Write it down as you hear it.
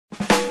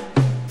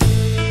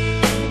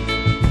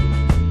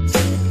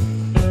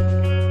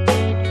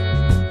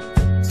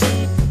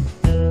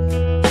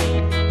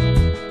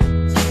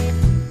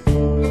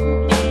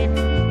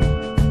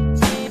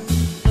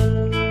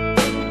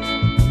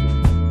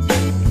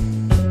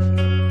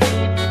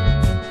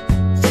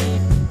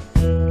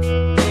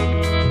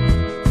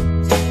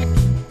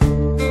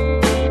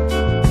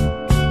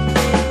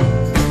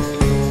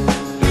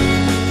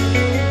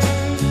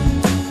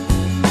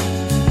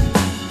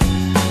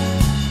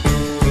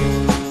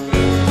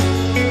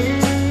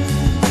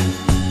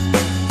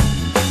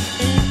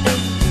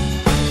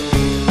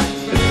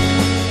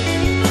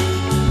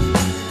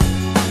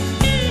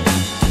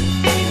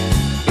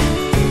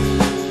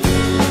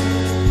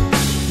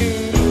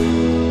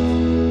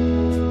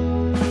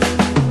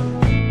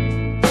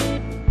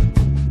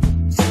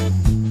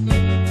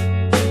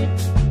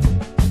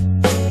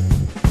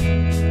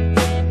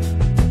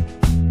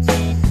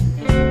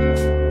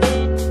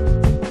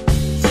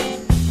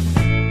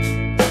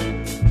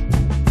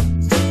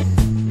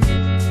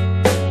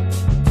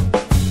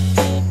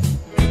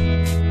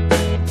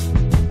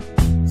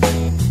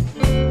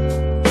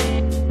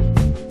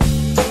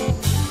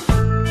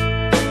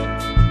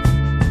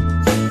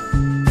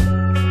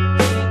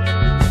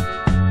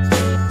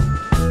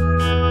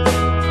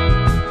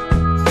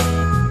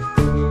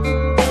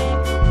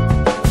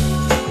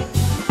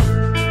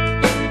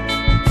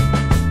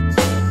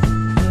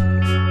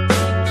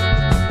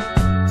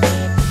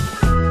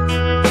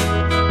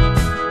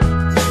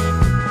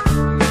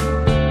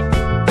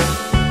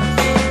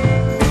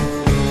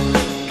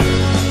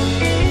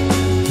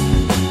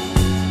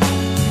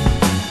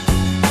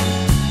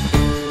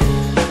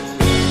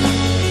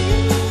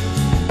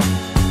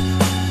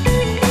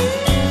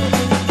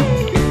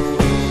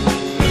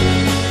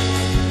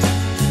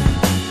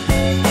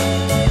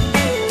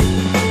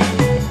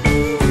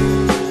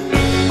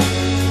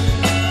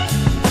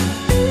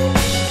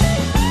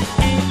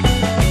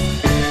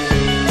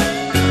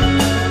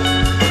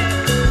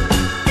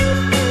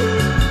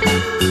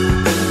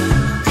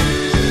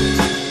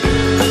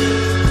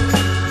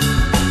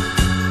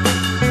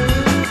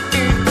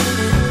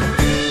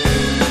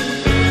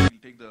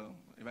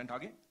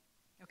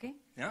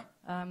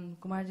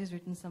has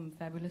written some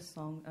fabulous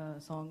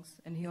songs,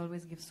 and he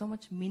always gives so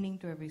much meaning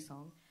to every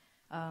song.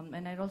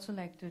 And I'd also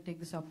like to take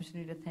this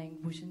opportunity to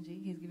thank Bhushan ji.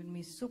 He's given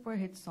me super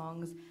hit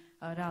songs,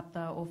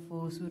 Rapta, Ofo,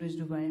 Suraj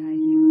Dubai, High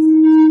Heels.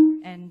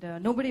 And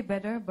nobody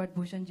better but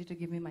Bhushan ji to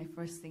give me my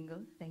first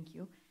single. Thank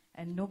you.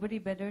 And nobody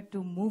better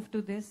to move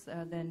to this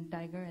than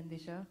Tiger and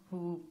Disha,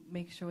 who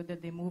make sure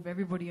that they move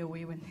everybody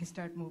away when they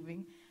start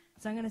moving.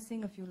 So I'm going to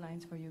sing a few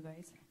lines for you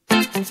guys.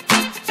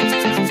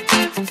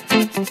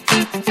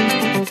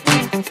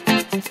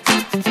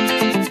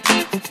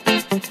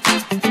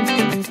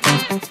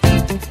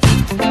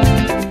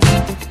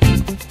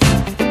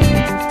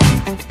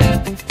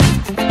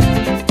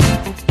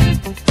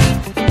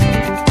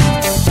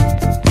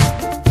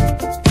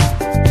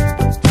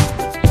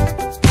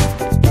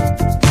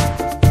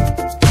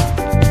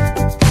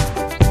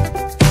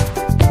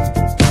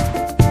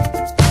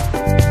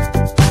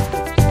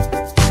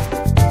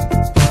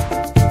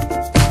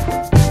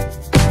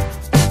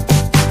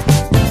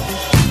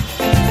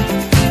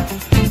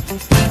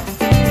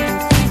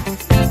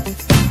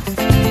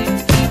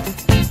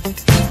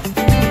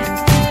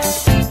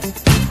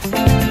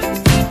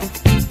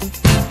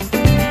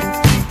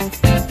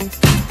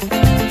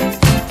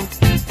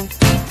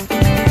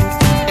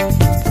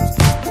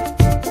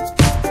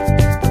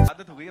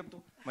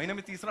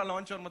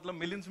 Launch और मतलब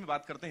millions में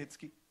बात करते हैं hits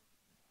की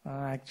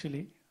actually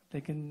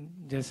लेकिन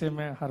जैसे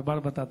मैं हर बार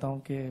बताता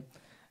हूँ कि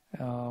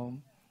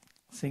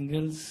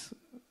सिंगल्स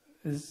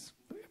इस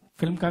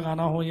फिल्म का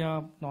गाना हो या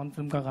नॉन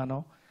फिल्म का गाना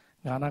हो,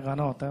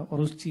 गाना होता है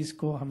और उस चीज़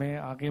को हमें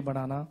आगे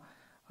बढ़ाना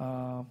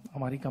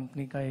हमारी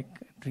कंपनी का एक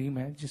ड्रीम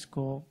है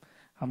जिसको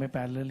हमें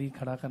पैरेलली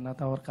खड़ा करना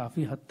था और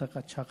काफ़ी हद तक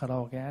अच्छा खड़ा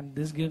हो गया and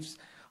this gives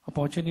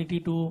opportunity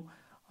to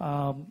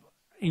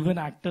even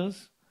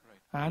actors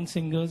and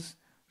singers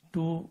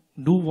to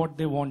do what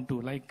they want to.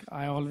 Like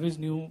I always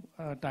knew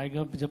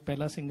Tiger जब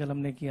पहला सिंगल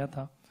हमने किया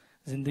था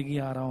जिंदगी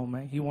आ रहा हूँ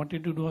मैं, he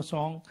wanted to do a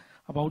song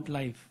about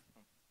life.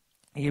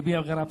 ये भी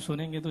अगर आप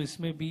सुनेंगे तो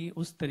इसमें भी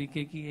उस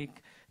तरीके की एक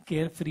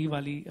केयर फ्री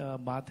वाली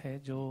बात है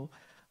जो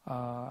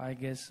I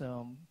guess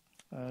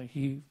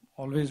he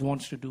always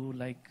wants to do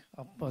like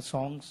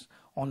songs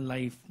on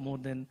life more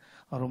than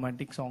a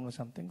romantic song or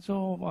something. So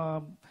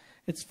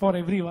it's for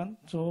everyone.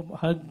 So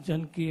हर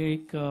जन की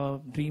एक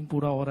ड्रीम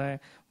पूरा हो रहा है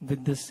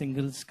with this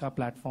singles का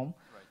platform.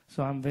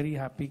 So I'm very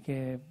happy कि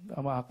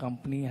our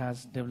company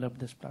has developed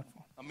this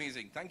platform.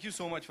 Amazing. Thank you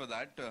so much for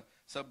that.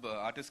 सब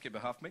artists के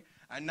behalf में.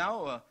 And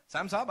now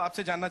Sam साहब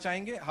आपसे जानना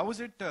चाहेंगे how was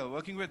it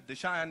working with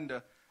Disha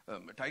and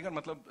Tiger?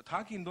 मतलब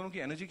था कि इन दोनों की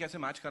energy कैसे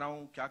match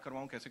कराऊं, क्या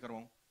करवाऊं, कैसे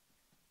करवाऊं?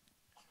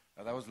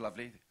 That was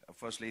lovely.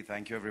 Firstly,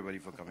 thank you everybody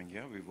for coming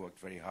here. We've worked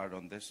very hard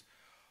on this.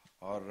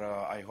 और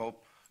I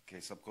hope कि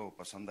सबको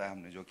पसंद आया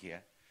हमने जो किया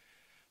है.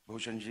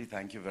 Bhushan ji,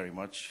 thank you very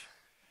much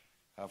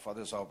for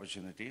this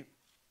opportunity.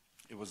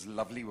 It was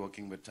lovely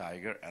working with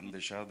Tiger and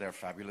Disha. They're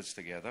fabulous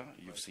together.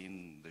 You've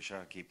seen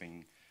Disha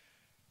keeping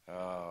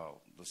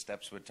the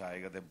steps with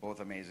Tiger. They're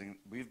both amazing.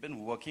 We've been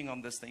working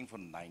on this thing for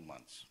 9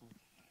 months.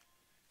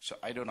 So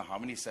I don't know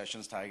how many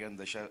sessions Tiger and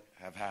Disha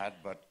have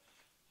had, but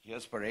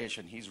here's Paresh,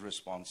 and he's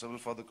responsible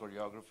for the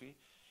choreography.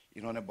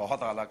 इन्होंने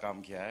बहुत आला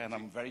काम किया है, and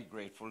I'm very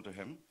grateful to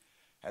him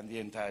and the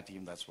entire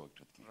team that's worked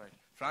with me. Right.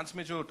 France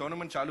में जो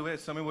tournament चालू है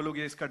इस समय वो लोग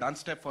ये इसका डांस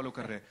स्टेप फॉलो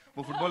कर रहे हैं.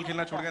 वो फुटबॉल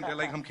खेलना छोड़ गए,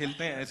 लाइक हम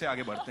खेलते हैं ऐसे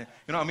आगे बढ़ते हैं.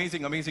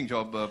 Amazing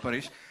job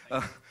Paresh.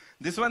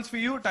 This once for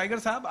you tiger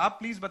साहब. आप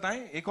प्लीज बताएं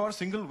एक और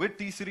सिंगल विद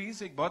टी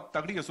सीरीज एक बहुत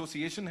तगड़ी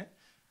एसोसिएशन है.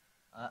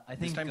 आई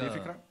थिंक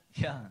बेफिक्रा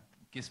या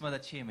किस्मत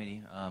अच्छी है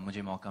मेरी.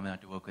 मुझे मौका मिला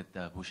to work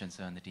with Bhushan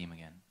sir and the team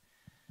again.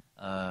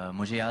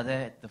 मुझे याद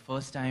है the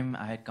first time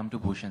I had come to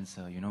Bhushan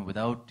sir,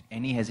 without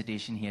any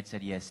hesitation he had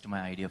said yes to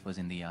my idea for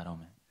जिंदगी आ रहा हूं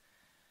मैं.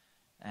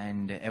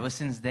 And ever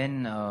since then,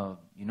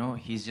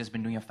 he's just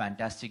been doing a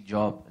fantastic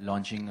job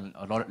launching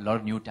a lot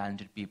of new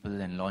talented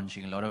people and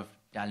launching a lot of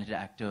talented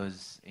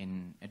actors in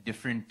a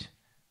different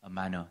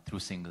manner through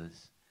singles.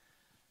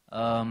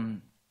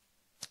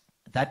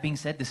 That being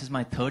said, this is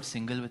my 3rd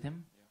single with him.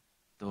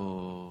 So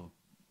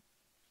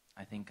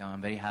I think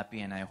I'm very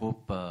happy, and I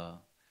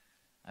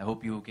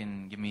hope you can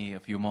give me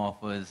a few more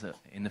offers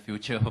in the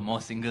future for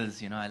more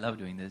singles. I love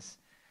doing this.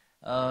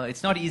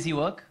 It's not easy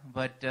work,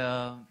 but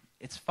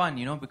it's fun,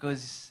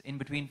 because in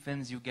between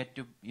films you get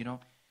to,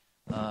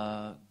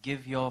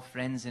 give your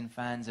friends and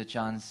fans a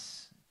chance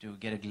to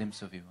get a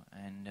glimpse of you.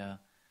 And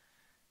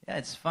yeah,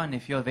 it's fun.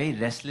 If you're very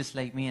restless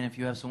like me, and if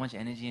you have so much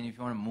energy, and if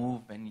you want to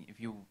move, and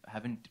if you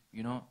haven't,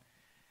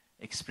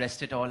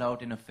 expressed it all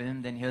out in a film,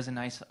 then here's a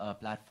nice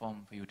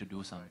platform for you to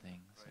do something.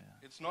 Right. So,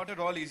 yeah. It's not at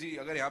all easy.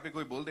 अगर यहाँ पे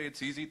कोई बोल दे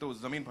it's easy, तो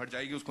ज़मीन फट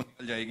जाएगी, उसको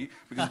निकल जाएगी.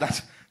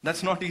 Because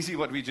that's not easy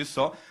what we just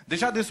saw.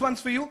 Disha, this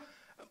one's for you.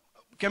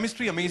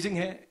 Chemistry amazing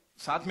है.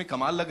 साथ में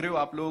कमाल लग रहे हो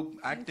आप लोग.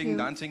 एक्टिंग,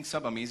 डांसिंग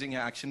सब अमेजिंग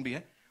है. एक्शन भी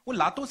है. वो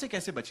लातों से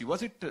कैसे बची?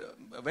 Was it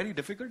very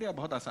difficult या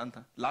बहुत आसान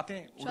था? लातें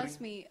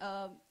Trust me,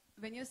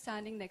 when you're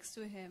standing next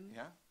to him,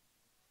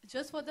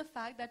 just for the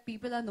fact that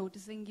people are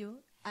noticing you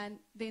and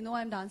they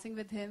know I'm dancing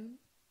with him,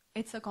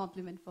 it's a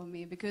compliment for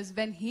me, because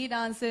when he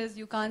dances,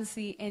 you can't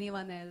see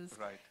anyone else.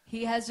 Right.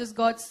 He has just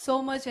got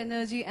so much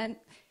energy, and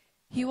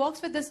he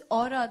walks with this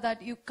aura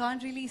that you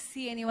can't really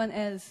see anyone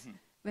else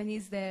when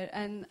he's there.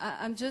 And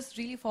I'm just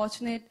really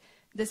fortunate.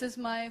 This is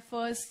my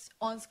first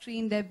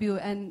on-screen debut,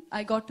 and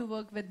I got to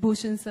work with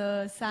Bhushan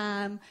sir,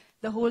 Sam,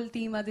 the whole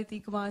team, Aditi,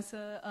 Kumar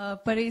sir,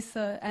 Paresh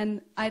sir,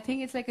 and I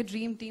think it's like a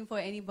dream team for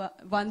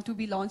anyone to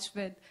be launched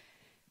with.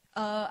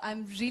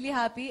 I'm really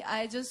happy.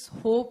 I just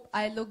hope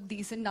I look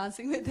decent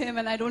dancing with him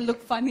and I don't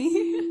look funny.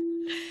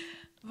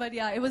 But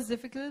yeah, it was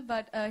difficult,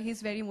 but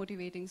he's very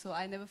motivating, so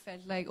I never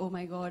felt like, oh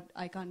my God,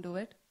 I can't do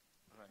it.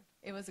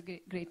 It was a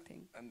great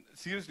thing. And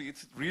seriously,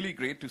 it's really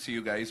great to see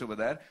you guys over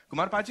there.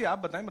 Kumar पाजी, आप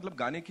बताएं, मतलब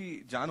गाने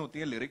की जान होती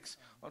है lyrics,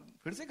 और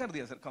फिर से कर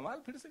दिया सर,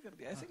 कमाल, फिर से कर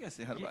दिया, ऐसे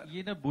कैसे हर बार?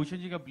 ये ना भूषण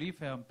जी का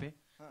बिलीफ है हम पे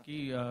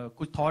कि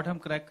कुछ थॉट हम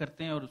क्रैक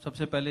करते हैं और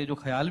सबसे पहले जो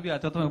ख्याल भी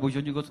आता है तो मैं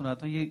भूषण जी को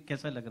सुनाता हूँ, ये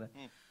कैसा लग रहा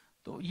है.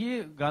 तो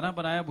ये गाना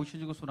बनाया, भूषण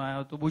जी को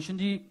सुनाया, तो भूषण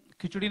जी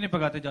खिचड़ी नहीं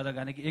पकाते ज्यादा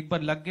गाने की, एक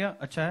बार लग गया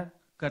अच्छा है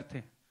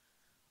करते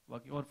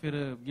बाकी. और फिर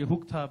ये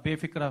हुक था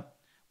बेफिक्रा,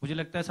 मुझे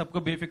लगता है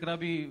सबको बेफिक्रा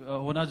भी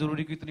होना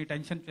जरूरी, कि इतनी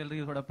टेंशन चल रही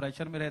है, थोड़ा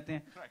प्रेशर में रहते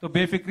हैं, तो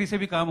बेफिक्री से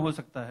भी काम हो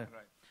सकता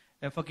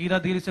है. फकीरा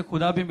दिल से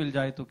खुदा भी मिल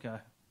जाए तो क्या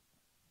है.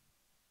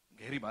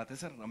 गहरी बात है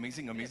सर,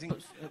 अमेजिंग अमेजिंग.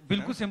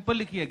 बिल्कुल सिंपल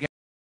लिखी है.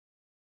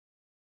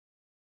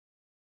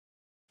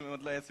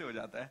 मतलब ऐसे हो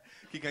जाता है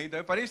कि कहीं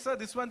तो. Paresh sir,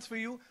 this once for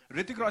you.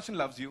 Hrithik Roshan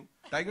loves you,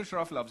 tiger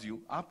Shroff loves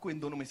you. आपको इन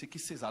दोनों में से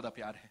किससे ज्यादा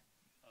प्यार है?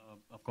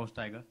 Of course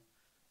tiger.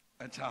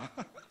 अच्छा,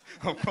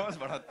 ऑफ कोर्स,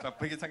 बड़ा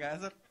टप्पे के संग आया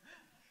सर.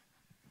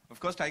 Of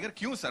course, Tiger.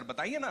 क्यों सर,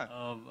 बताइए ना.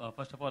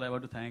 First of all, I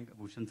want to thank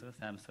Bhushan sir,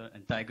 Sam sir,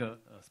 and Tiger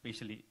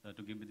especially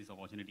to give me this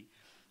opportunity.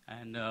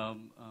 And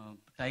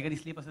Tiger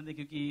इसलिए पसंद है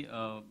क्योंकि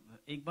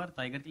एक बार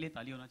Tiger के लिए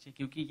ताली होना चाहिए,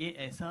 क्योंकि ये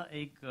ऐसा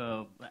एक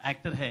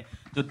एक्टर है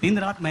जो दिन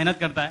रात मेहनत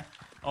करता है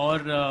और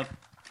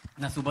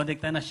ना सुबह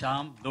देखता है ना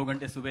शाम. 2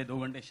 घंटे सुबह 2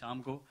 घंटे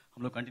शाम को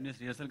हम लोग कंटिन्यूस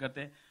रिहर्सल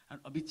करते हैं.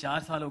 अभी 4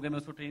 साल हो गए मैं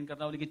उसको ट्रेन कर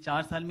रहा हूँ, लेकिन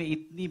 4 साल में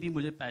इतनी भी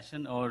मुझे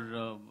पैशन और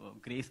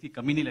ग्रेस की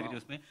कमी नहीं लग रही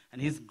उसमें.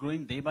 And he is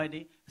growing day by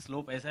day.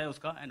 Slope ऐसा है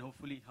उसका, एंड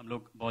होपफुली हम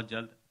लोग बहुत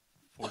जल्द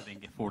फोड़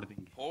देंगे तोड़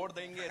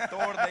देंगे.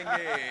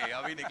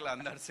 अभी निकला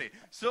अंदर से.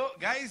 So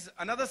guys,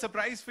 another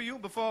surprise for you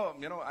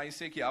before I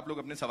से कि आप लोग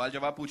अपने सवाल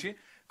जवाब पूछिए.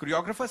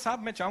 कोरियोग्राफर साहब,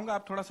 मैं चाहूंगा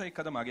आप थोड़ा सा एक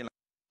कदम आगे